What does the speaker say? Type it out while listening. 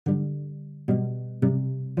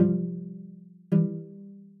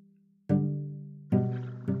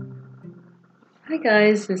Hi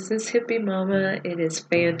guys, this is Hippie Mama. It is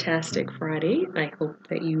Fantastic Friday. I hope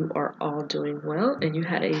that you are all doing well and you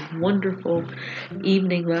had a wonderful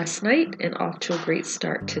evening last night and off to a great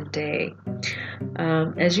start today.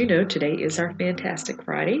 As you know, today is our Fantastic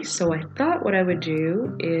Friday, so I thought what I would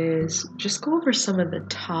do is just go over some of the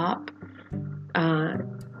top uh,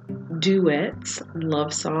 duets,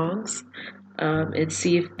 love songs, and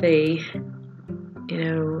see if they,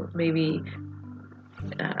 maybe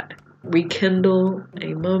uh, rekindle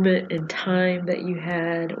a moment in time that you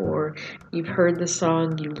had, or you've heard the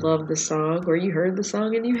song, you love the song, or you heard the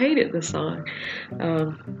song and you hated the song.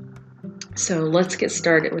 So let's get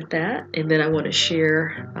started with that, and then I want to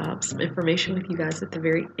share some information with you guys at the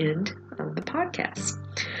very end of the podcast.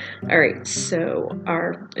 All right, so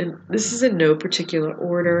and this is in no particular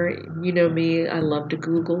order. You know me, I love to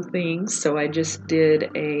Google things, so I just did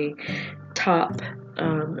a top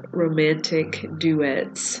romantic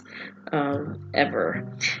duets ever.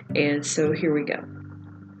 And so here we go.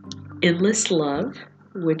 Endless Love,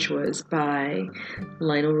 which was by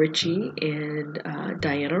Lionel Richie and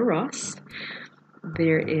Diana Ross.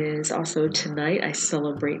 There is also Tonight I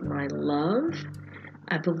Celebrate My Love.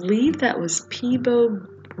 I believe that was Peebo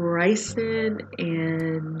Bryson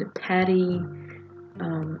and Patty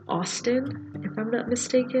Austin, if I'm not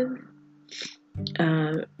mistaken.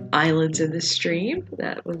 Islands in the Stream,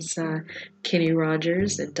 that was Kenny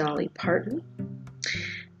Rogers and Dolly Parton.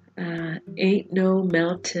 Ain't No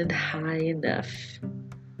Mountain High Enough.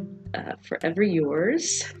 Forever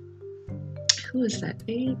Yours. Who is that?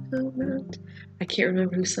 Ain't No Mountain. I can't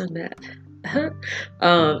remember who sung that.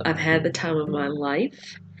 I've Had the Time of My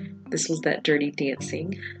Life. This was that Dirty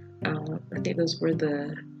Dancing. I think those were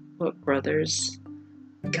what brothers?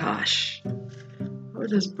 Gosh, what were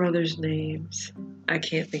those brothers' names? I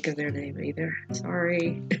can't think of their name either.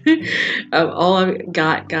 Sorry. All I've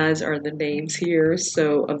got, guys, are the names here.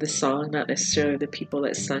 So of the song, not necessarily the people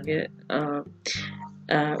that sung it.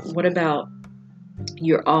 What about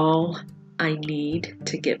You're All I Need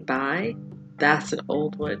to Get By? That's an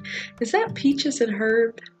old one. Is that Peaches and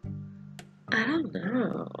Herb? I don't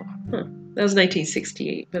know. That was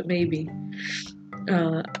 1968, but maybe.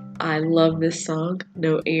 I love this song,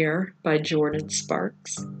 No Air by Jordan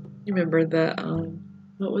Sparks. You remember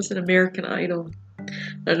what was it, American Idol? I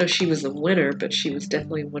don't know if she was a winner, but she was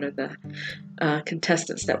definitely one of the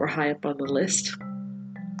contestants that were high up on the list.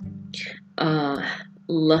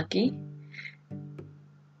 Lucky.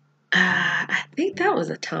 I think that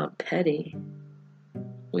was a Tom Petty.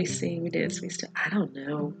 We sing, we dance, we still. I don't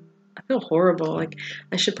know. I feel horrible. Like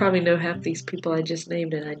I should probably know half these people I just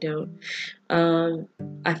named, and I don't.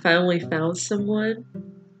 I Finally Found Someone.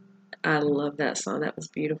 I love that song. That was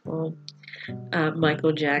beautiful.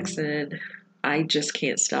 Michael Jackson. I Just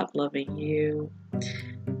Can't Stop Loving You.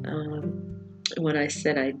 When I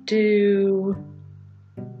Said I Do.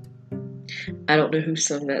 I don't know who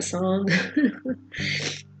sung that song,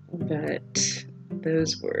 but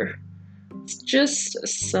those were just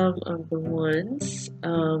some of the ones.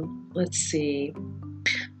 Let's see.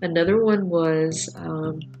 Another one was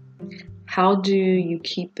How Do You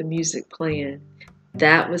Keep the Music Playing?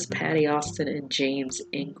 That was Patty Austin and James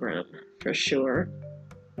Ingram for sure.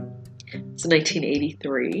 It's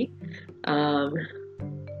 1983.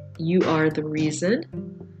 You Are the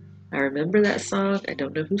Reason. I remember that song. I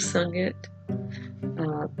don't know who sung it.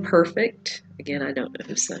 Perfect. Again, I don't know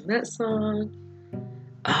who sung that song.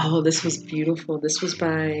 Oh, this was beautiful. This was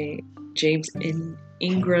by James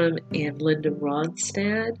Ingram and Linda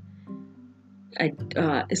Ronstadt.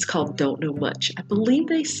 It's called Don't Know Much. I believe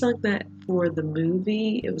they sung that for the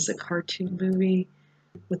movie. It was a cartoon movie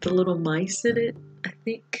with the little mice in it, I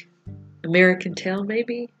think. American Tail,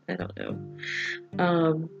 maybe? I don't know.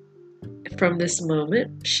 From This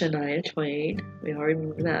Moment, Shania Twain. We all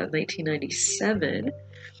remember that in 1997.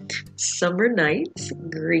 Summer Nights,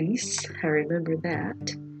 Grease. I remember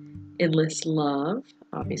that. Endless Love,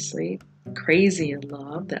 obviously. Crazy in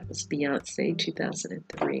Love. That was Beyonce,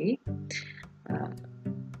 2003.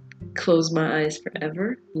 Close My Eyes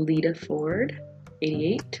Forever, Lita Ford,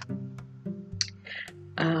 88.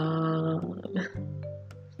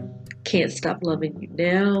 Can't Stop Loving You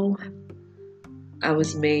Now. I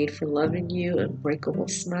Was Made for Loving You, Unbreakable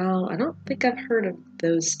Smile. I don't think I've heard of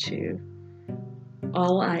those two.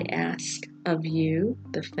 All I Ask of You,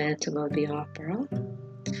 The Phantom of the Opera.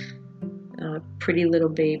 Pretty Little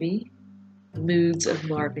Baby, Moods of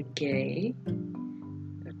Marvin Gaye.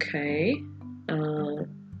 Okay.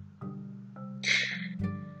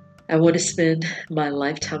 I Want to Spend My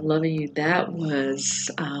Lifetime Loving You. That was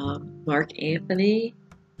Mark Anthony,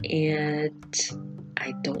 and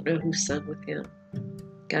I don't know who sung with him.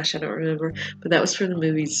 Gosh, I don't remember. But that was for the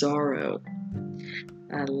movie Zorro.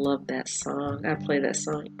 I love that song. I play that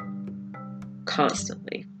song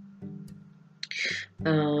constantly.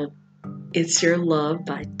 It's Your Love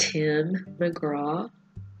by Tim McGraw.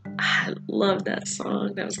 I love that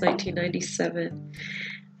song. That was 1997.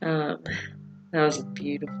 That was a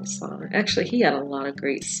beautiful song. Actually, he had a lot of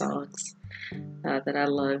great songs that I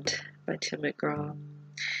loved by Tim McGraw.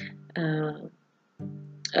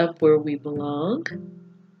 Up Where We Belong.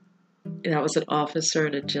 That was An Officer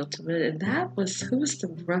and a Gentleman. And that was, who was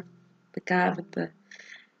the guy with the,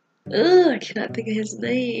 I cannot think of his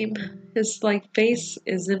name. His like face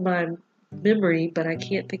is in my memory, but I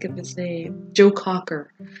can't think of his name. Joe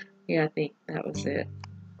Cocker. Yeah, I think that was it.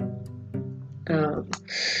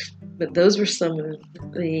 But those were some of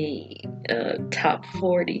the top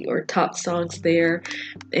 40 or top songs there.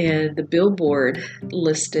 And the Billboard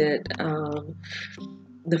listed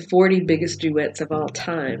the 40 biggest duets of all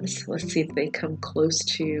times. Let's see if they come close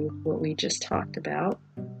to what we just talked about.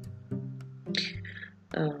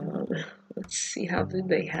 Let's see, how did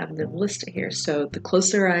they have them listed here? So The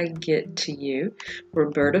Closer I Get to You,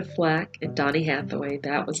 Roberta Flack and Donny Hathaway.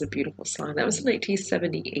 That was a beautiful song. That was a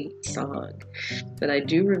 1978 song, but I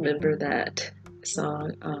do remember that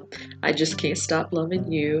song. I Just Can't Stop Loving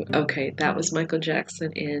You. Okay, that was Michael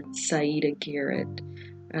Jackson and Saida Garrett.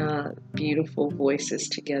 Beautiful voices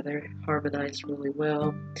together, harmonized really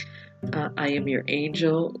well. I Am Your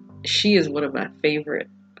Angel. She is one of my favorite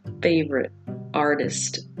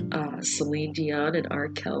artists. Celine Dion and R.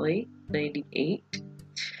 Kelly, 98.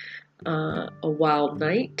 A Wild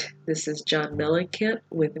Night. This is John Mellencamp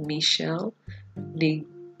with Michelle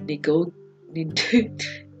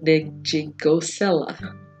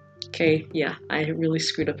Nigigosela. Okay, yeah, I really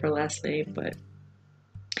screwed up her last name, but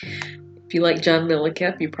if you like John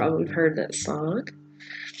Mellencamp, you probably heard that song.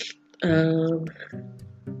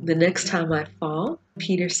 The Next Time I Fall,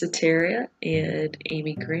 Peter Cetera and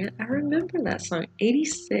Amy Grant. I remember that song,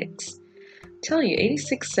 86. I'm telling you,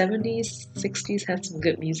 86, 70s, 60s had some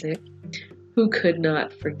good music. Who could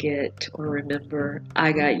not forget or remember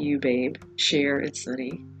I Got You, Babe, Cher and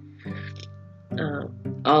Sonny.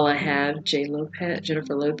 All I Have,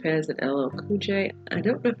 Jennifer Lopez and LL Cool J. I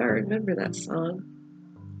don't know if I remember that song.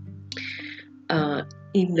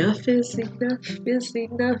 Enough is enough,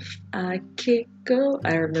 I can't go.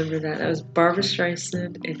 I remember that. That was Barbra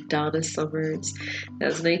Streisand and Donna Summers. That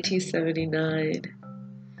was 1979.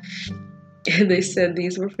 And they said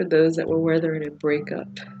these were for those that were weathering a breakup.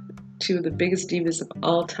 Two of the biggest divas of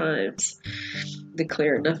all times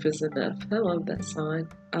declare enough is enough. I love that song.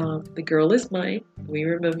 The Girl Is Mine. We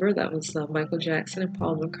remember that was Michael Jackson and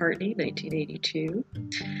Paul McCartney, 1982.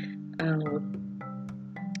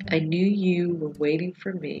 I Knew You Were Waiting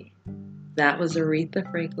for Me. That was Aretha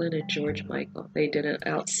Franklin and George Michael. They did an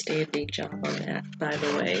outstanding job on that, by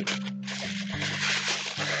the way.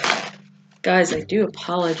 Guys, I do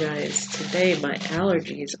apologize. Today my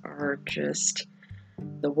allergies are just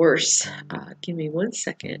the worst. Give me 1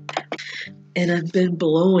 second. And I've been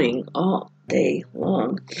blowing all day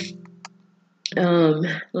long.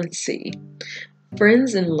 Let's see.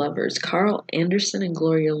 Friends and Lovers, Carl Anderson and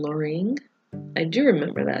Gloria Loring. I do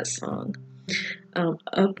remember that song.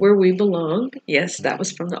 Up Where We Belong. Yes, that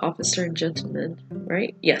was from The Officer and Gentleman,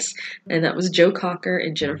 right? Yes. And that was Joe Cocker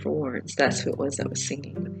and Jennifer Lawrence. That's who it was that was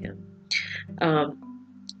singing with him.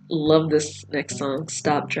 Love this next song,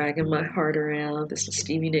 Stop Dragging My Heart Around. This was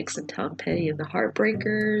Stevie Nicks and Tom Petty and the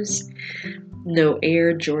Heartbreakers. No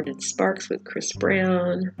Air, Jordan Sparks with Chris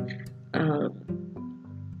Brown.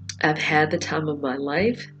 I've Had the Time of My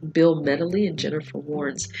Life, Bill Medley and Jennifer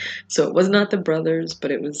Warnes. So it was not the brothers,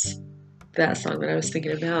 but it was that song that I was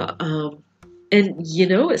thinking about. And you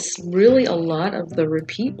know, it's really a lot of the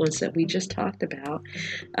repeat ones that we just talked about.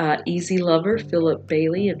 Easy Lover, Philip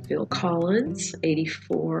Bailey and Phil Collins,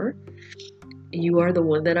 84. You Are the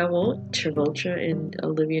One That I Want, Travolta and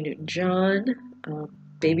Olivia Newton-John.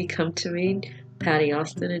 Baby Come to Me, Patty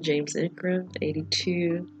Austin and James Ingram,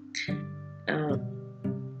 82.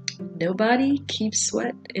 Nobody, Keith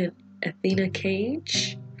Sweat and Athena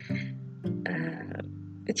Cage. Do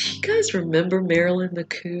you guys remember Marilyn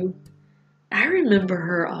McCoo? I remember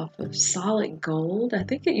her off of Solid Gold. I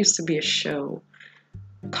think it used to be a show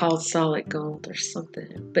called Solid Gold or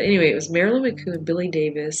something. But anyway, it was Marilyn McCoo and Billy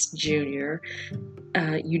Davis Jr.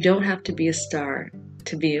 You Don't Have to Be a Star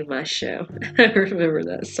to Be in My Show. I remember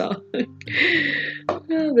that song. Oh,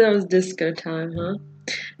 that was disco time, huh?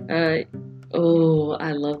 Oh,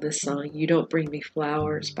 I love this song. You Don't Bring Me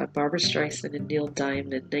Flowers by Barbra Streisand and Neil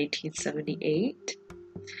Diamond, 1978.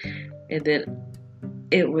 And then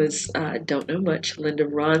It was, don't know much, Linda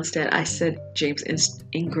Ronstadt. I said James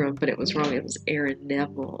Ingram, but it was wrong. It was Aaron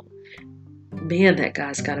Neville. Man, that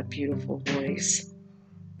guy's got a beautiful voice.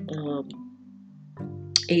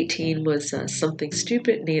 18 was Something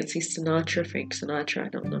Stupid, Nancy Sinatra, Frank Sinatra. I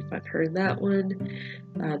don't know if I've heard that one.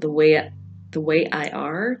 The Way I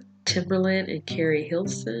Are, Timberland and Carrie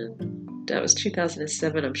Hilson. That was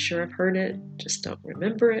 2007. I'm sure I've heard it, just don't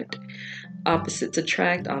remember it. Opposites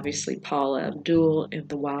Attract, obviously Paula Abdul, and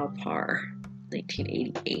The Wild Par,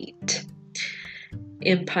 1988.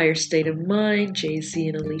 Empire State of Mind, Jay-Z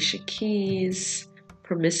and Alicia Keys.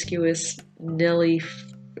 Promiscuous, Nelly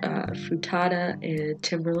Furtado and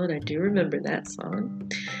Timberland. I do remember that song.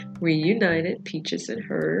 Reunited, Peaches and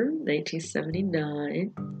Herb,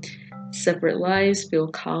 1979. Separate Lives, Phil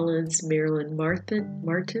Collins, Marilyn Martin,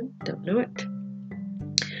 don't know it.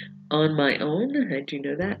 On My Own, I do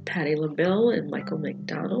know that, Patti LaBelle and Michael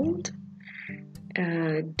McDonald.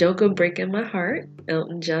 Don't Go Breaking My Heart,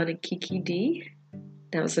 Elton John and Kiki D.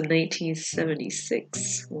 That was a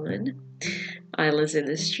 1976 one. Islands in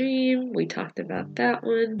the Stream, we talked about that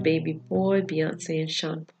one. Baby Boy, Beyonce and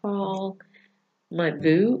Sean Paul. My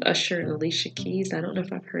Boo, Usher and Alicia Keys. I don't know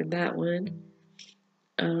if I've heard that one.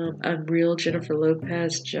 I'm Real, Jennifer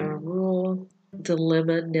Lopez, Ja Rule.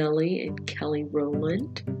 Dilemma, Nelly and Kelly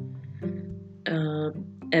Rowland.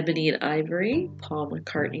 Ebony and Ivory, Paul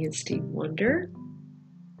McCartney and Steve Wonder.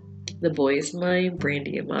 The Boy Is Mine,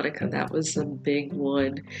 Brandy and Monica. That was a big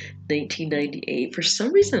one, 1998. For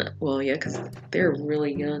some reason, well, yeah, because they're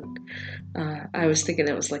really young. I was thinking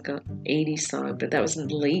that was like an 80s song, but that was in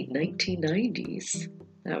the late 1990s.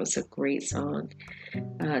 That was a great song.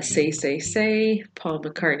 Say, Say, Say, Paul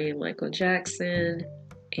McCartney and Michael Jackson.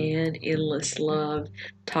 And Endless Love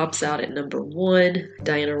tops out at number 1,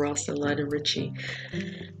 Diana Ross and Lionel Richie.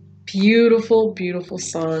 Beautiful, beautiful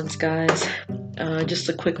songs, guys. Just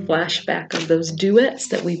a quick flashback of those duets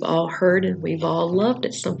that we've all heard and we've all loved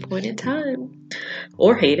at some point in time,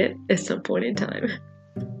 or hated at some point in time.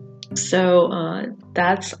 So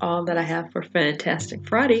that's all that I have for Fantastic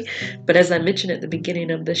Friday. But as I mentioned at the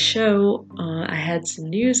beginning of the show, I had some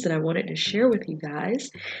news that I wanted to share with you guys.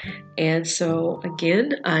 And so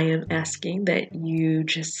again, I am asking that you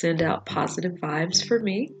just send out positive vibes for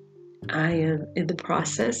me. I am in the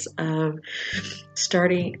process of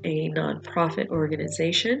starting a nonprofit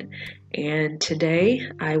organization, and today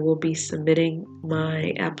I will be submitting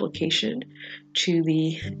my application to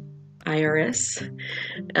the IRS,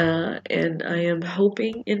 and I am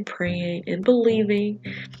hoping and praying and believing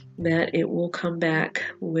that it will come back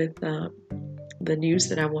with the news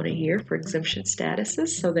that I want to hear for exemption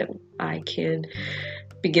statuses so that I can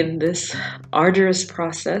begin this arduous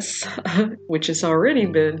process, which has already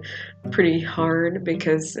been pretty hard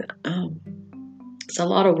because it's a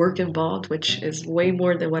lot of work involved, which is way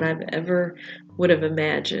more than what I've ever would have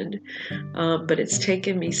imagined. But it's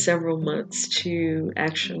taken me several months to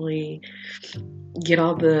actually get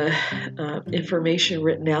all the information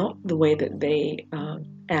written out the way that they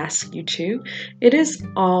ask you to. It is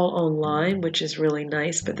all online, which is really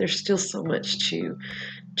nice, but there's still so much to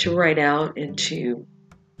write out and to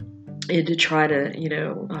try to,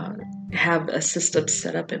 have a system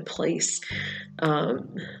set up in place, so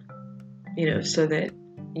that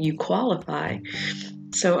you qualify.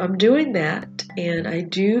 So I'm doing that, and I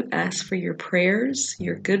do ask for your prayers,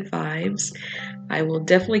 your good vibes. I will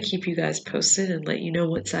definitely keep you guys posted and let you know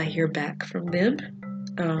once I hear back from them.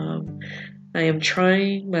 I am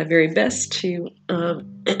trying my very best to,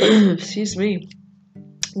 excuse me,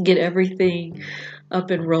 get everything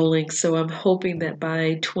up and rolling. So I'm hoping that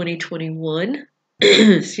by 2021,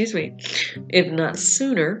 excuse me, if not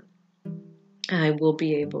sooner, I will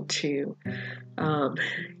be able to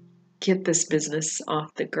get this business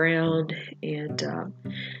off the ground and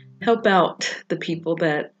help out the people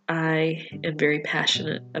that I am very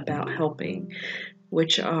passionate about helping,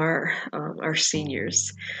 which are our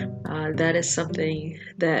seniors. That is something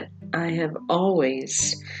that I have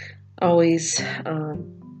always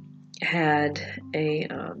had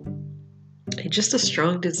just a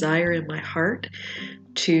strong desire in my heart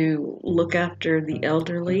to look after the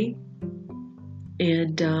elderly.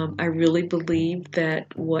 And I really believe that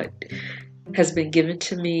what has been given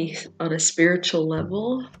to me on a spiritual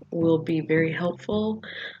level will be very helpful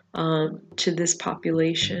to this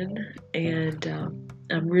population. And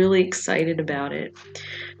I'm really excited about it.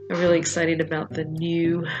 I'm really excited about the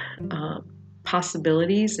new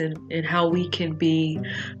possibilities and how we can be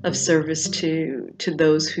of service to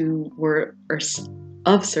those who were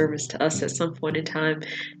of service to us at some point in time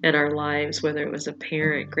in our lives, whether it was a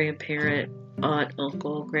parent, grandparent, aunt,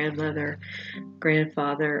 uncle, grandmother,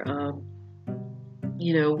 grandfather,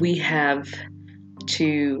 we have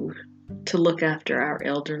to look after our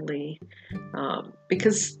elderly,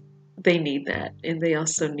 because they need that, and they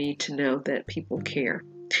also need to know that people care.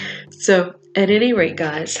 So, at any rate,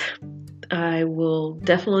 guys, I will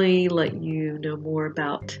definitely let you know more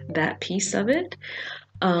about that piece of it.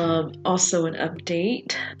 Also, an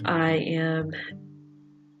update. I'm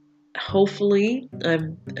hoping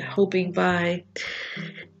by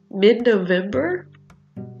mid-November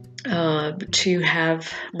to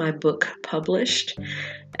have my book published.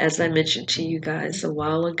 As I mentioned to you guys a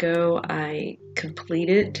while ago, I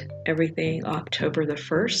completed everything October the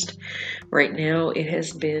 1st. Right now, it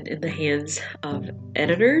has been in the hands of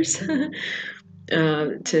editors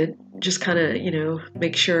to just kind of,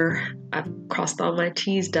 make sure I've crossed all my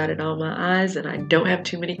T's, dotted all my I's, and I don't have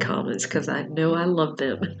too many commas because I know I love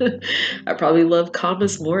them. I probably love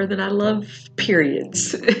commas more than I love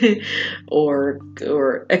periods or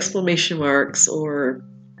exclamation marks or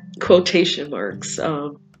quotation marks.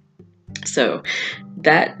 So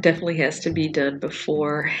that definitely has to be done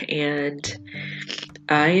before, and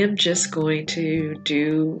I am just going to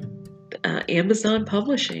do Amazon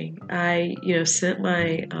publishing. I, sent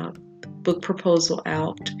my book proposal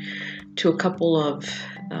out to a couple of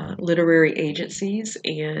literary agencies,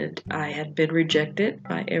 and I have been rejected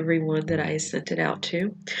by everyone that I sent it out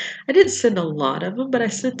to. I didn't send a lot of them, but I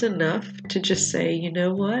sent enough to just say, you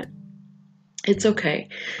know what? It's okay.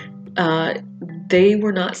 They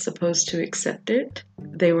were not supposed to accept it.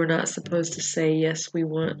 They were not supposed to say, yes, we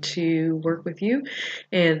want to work with you.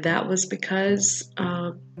 And that was because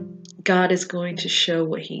God is going to show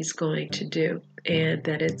what He's going to do, and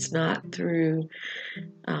that it's not through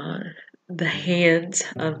the hands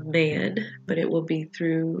of man, but it will be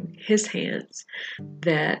through His hands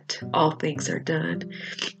that all things are done.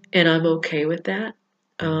 And I'm okay with that.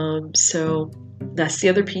 So that's the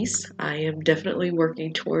other piece. I am definitely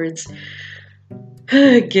working towards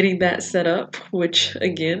getting that set up, which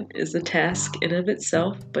again is a task in of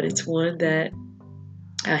itself, but it's one that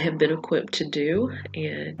I have been equipped to do,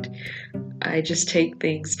 and I just take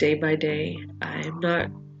things day by day. I am not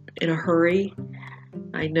in a hurry.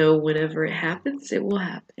 I know whenever it happens, it will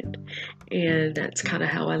happen. And that's kind of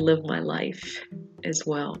how I live my life as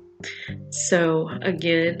well. So,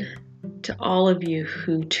 again, to all of you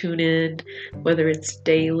who tune in, whether it's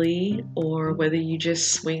daily or whether you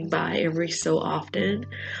just swing by every so often,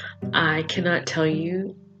 I cannot tell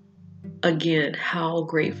you again how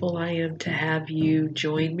grateful I am to have you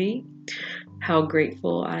join me, how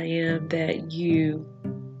grateful I am that you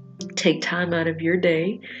take time out of your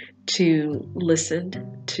day to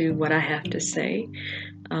listen to what I have to say.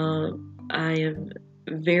 I am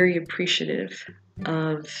very appreciative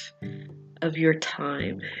of your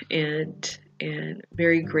time, and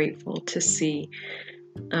very grateful to see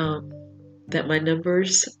that my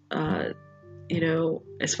numbers,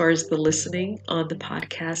 as far as the listening on the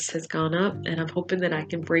podcast has gone up, and I'm hoping that I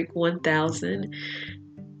can break 1,000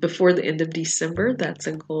 before the end of December. That's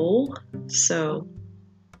a goal. So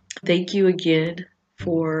thank you again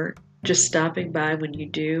for just stopping by when you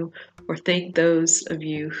do, or thank those of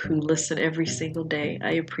you who listen every single day.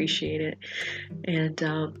 I appreciate it. And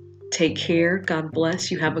take care. God bless.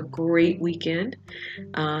 You have a great weekend.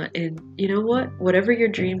 And you know what? Whatever your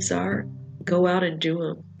dreams are, go out and do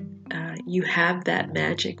them. You have that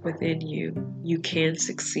magic within you. You can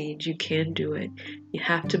succeed. You can do it. You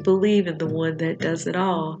have to believe in the one that does it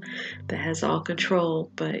all, that has all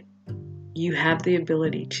control. But you have the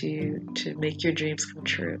ability to make your dreams come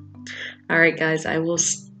true. All right, guys, I will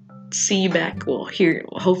see you back. Well,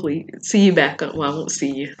 hopefully see you back. Well, I won't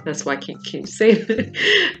see you. That's why I can't say it.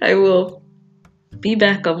 I will be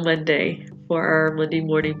back on Monday for our Monday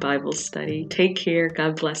morning Bible study. Take care.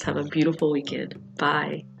 God bless. Have a beautiful weekend.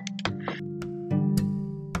 Bye.